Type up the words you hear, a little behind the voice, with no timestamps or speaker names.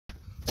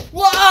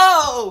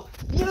Hello,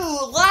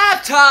 new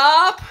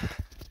laptop!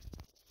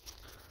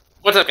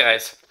 What's up,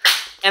 guys?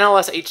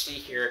 NLS HD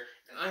here,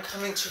 and I'm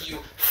coming to you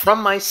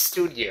from my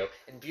studio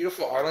in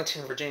beautiful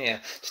Arlington,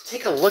 Virginia, to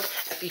take a look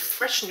at the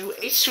fresh new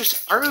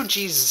Asus ROG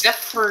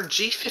Zephyrus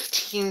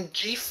G14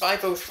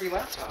 G503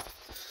 laptop.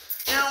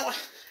 Now,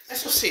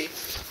 as you'll see,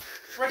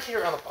 right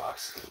here on the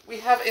box, we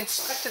have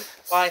Inspected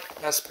by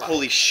Best Buy.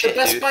 Holy shit, the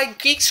Best dude. Buy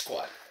Geek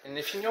Squad. And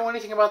if you know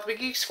anything about the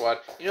Geek Squad,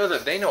 you know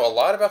that they know a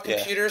lot about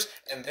computers,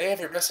 and they have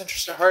your best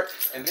interest at heart,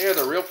 and they are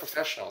the real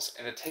professionals.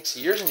 And it takes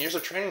years and years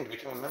of training to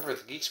become a member of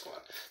the Geek Squad.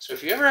 So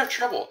if you ever have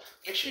trouble,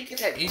 make sure you get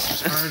that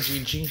Asus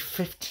ROG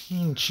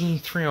G15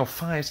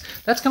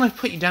 G305s. That's going to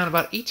put you down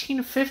about $18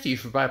 to $50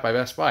 if you buy it by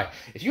Best Buy.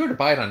 If you were to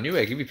buy it on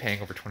Newegg, you'd be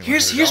paying over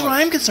 $2,100. Here's what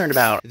I'm concerned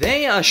about.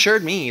 They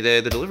assured me,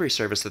 the delivery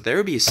service, that there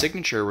would be a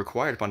signature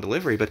required upon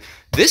delivery, but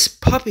this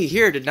puppy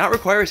here did not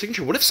require a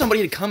signature. What if somebody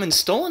had come and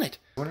stolen it?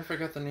 I wonder if I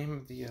got the name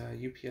of the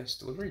UPS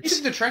delivery. This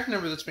is the tracking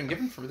number that's been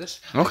given for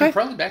this. Okay. I can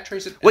probably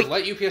backtrace it and wait,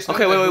 let UPS know.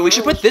 Okay, wait. We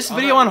should put this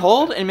video on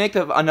hold and make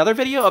another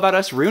video about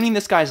us ruining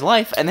this guy's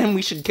life, and then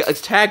we should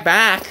tag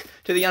back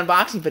to the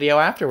unboxing video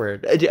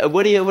afterward.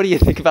 What do you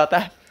think about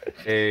that?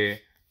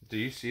 Hey, do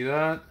you see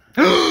that?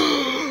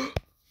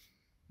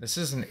 This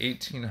is an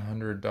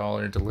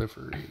 $1,800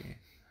 delivery.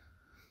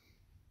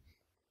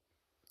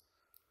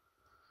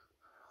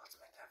 Let's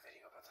make that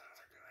video about that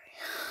other guy.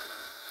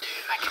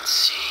 Dude, I can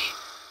see.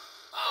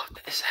 Oh,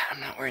 is that? I'm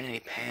not wearing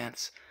any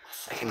pants.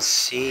 I can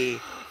see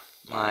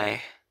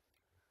my.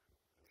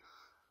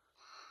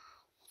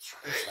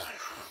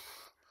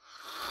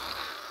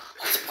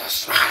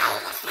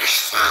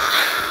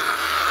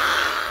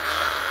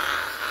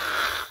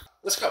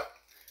 Let's go.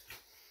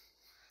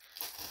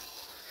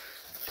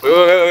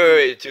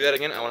 Wait. Do that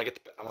again. I want to get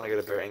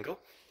a better angle.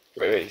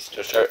 Wait.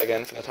 Just start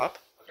again from the top.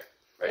 Okay.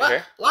 Right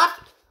here.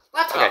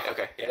 Laptop.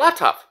 Okay. Yeah.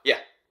 Laptop. Yeah.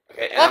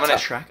 Okay. And Laptop. I'm gonna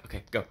track.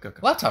 Okay. Go.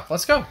 Laptop.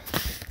 Let's go.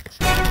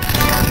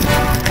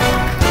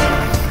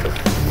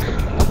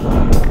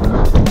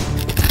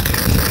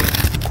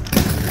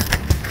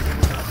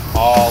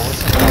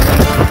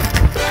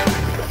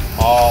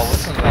 Oh,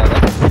 listen to that.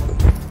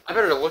 I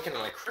better look into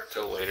my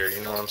crypto later,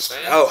 you know what I'm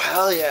saying? Oh,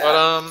 hell yeah.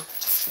 But,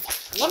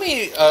 let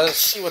me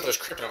see what those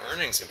crypto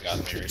earnings have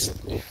gotten me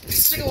recently.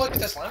 Let's take a look at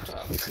this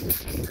laptop.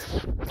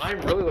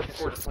 I'm really looking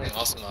forward to playing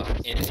Awesome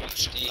in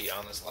HD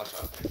on this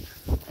laptop.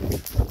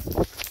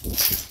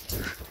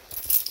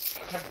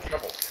 I'm having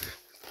trouble.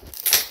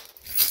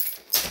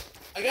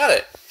 I got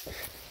it.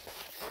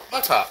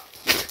 Laptop.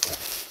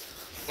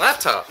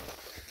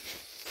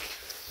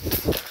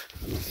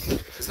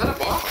 Is that a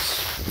box?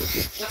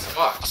 That's a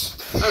box.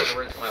 I was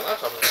ready to my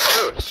laptop with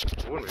codes.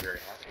 I wouldn't be very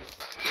happy.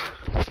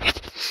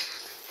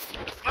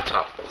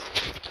 Laptop.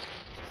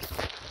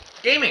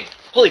 Gaming.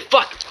 Holy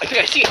fuck! I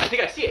think I see it.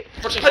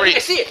 1440. I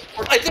see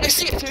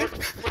it, dude.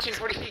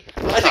 1440p.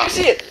 I think I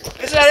see it.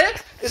 Is that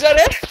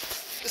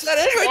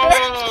it right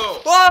there?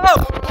 Whoa!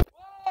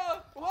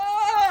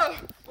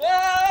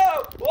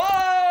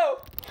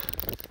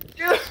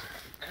 Dude.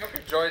 I hope you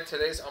enjoyed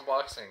today's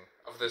unboxing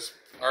of this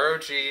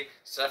ROG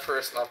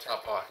Zephyrus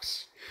laptop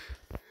box.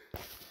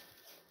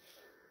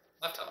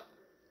 Laptop.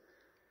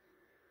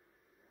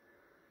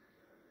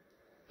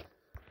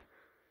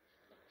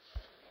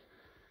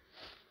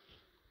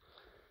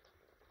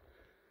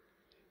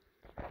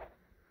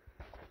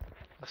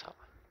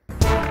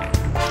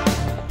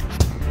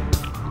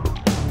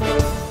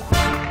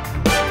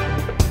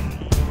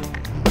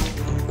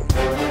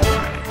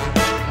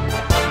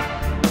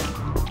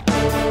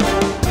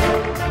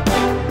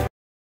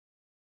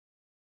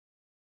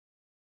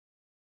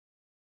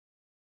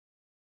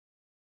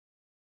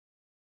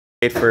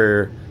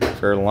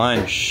 For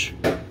lunch.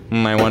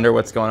 I wonder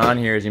what's going on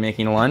here. Is he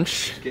making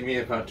lunch? Give me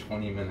about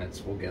 20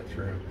 minutes. We'll get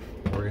through.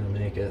 We're gonna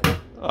make it.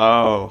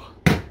 Oh,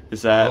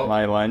 is that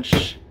my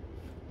lunch?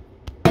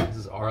 This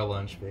is our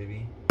lunch,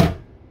 baby.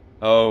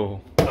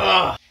 Oh.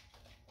 Ugh.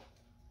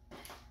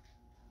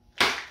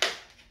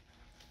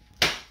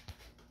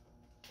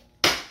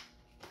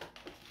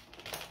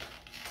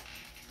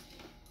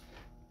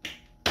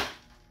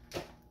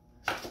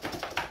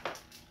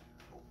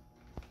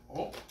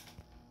 Oh.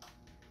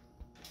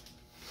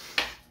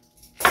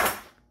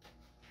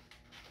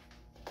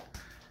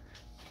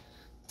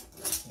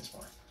 This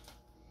one.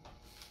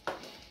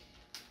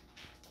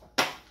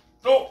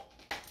 Oh.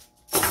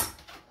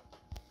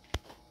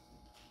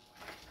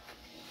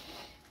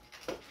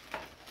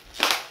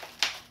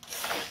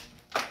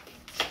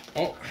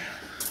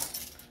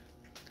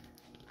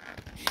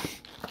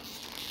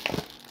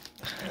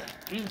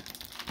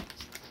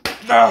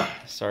 Oh.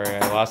 Sorry,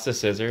 I lost the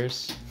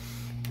scissors.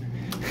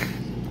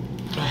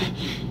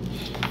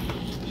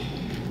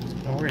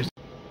 No worries.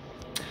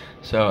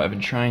 So I've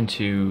been trying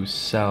to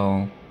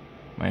sell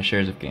my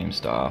shares of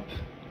GameStop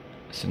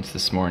since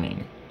this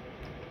morning.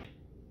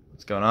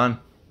 What's going on?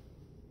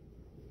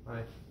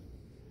 Hi.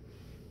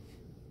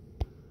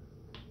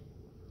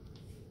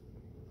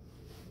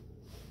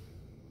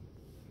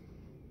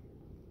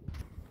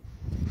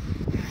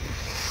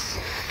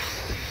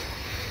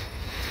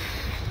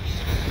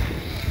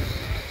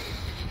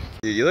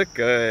 Dude, you look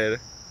good.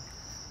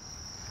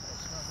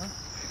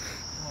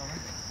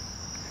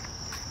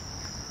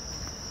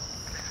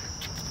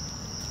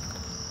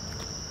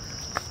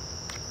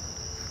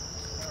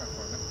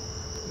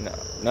 No,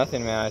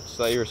 nothing, man. I just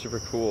thought you were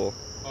super cool.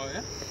 Oh,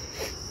 yeah?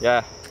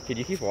 Yeah. Could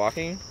you keep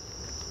walking?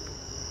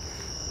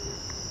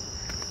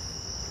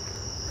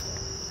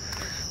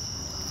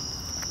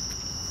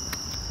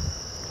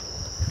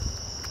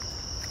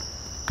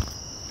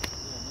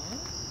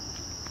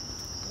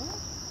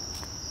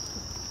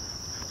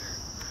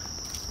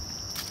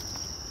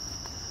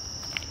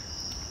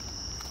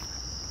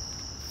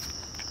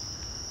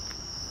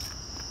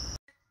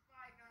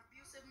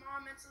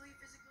 Mom mentally,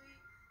 physically,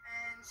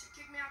 and she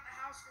kicked me out the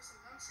house for some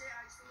dumb shit.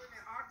 I used to live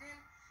in Ogden,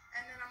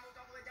 and then I moved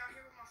all the way down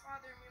here with my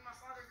father, and me and my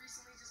father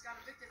recently just got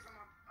evicted from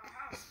our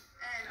house,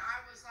 and I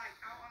was like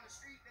out on the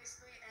street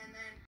basically, and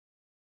then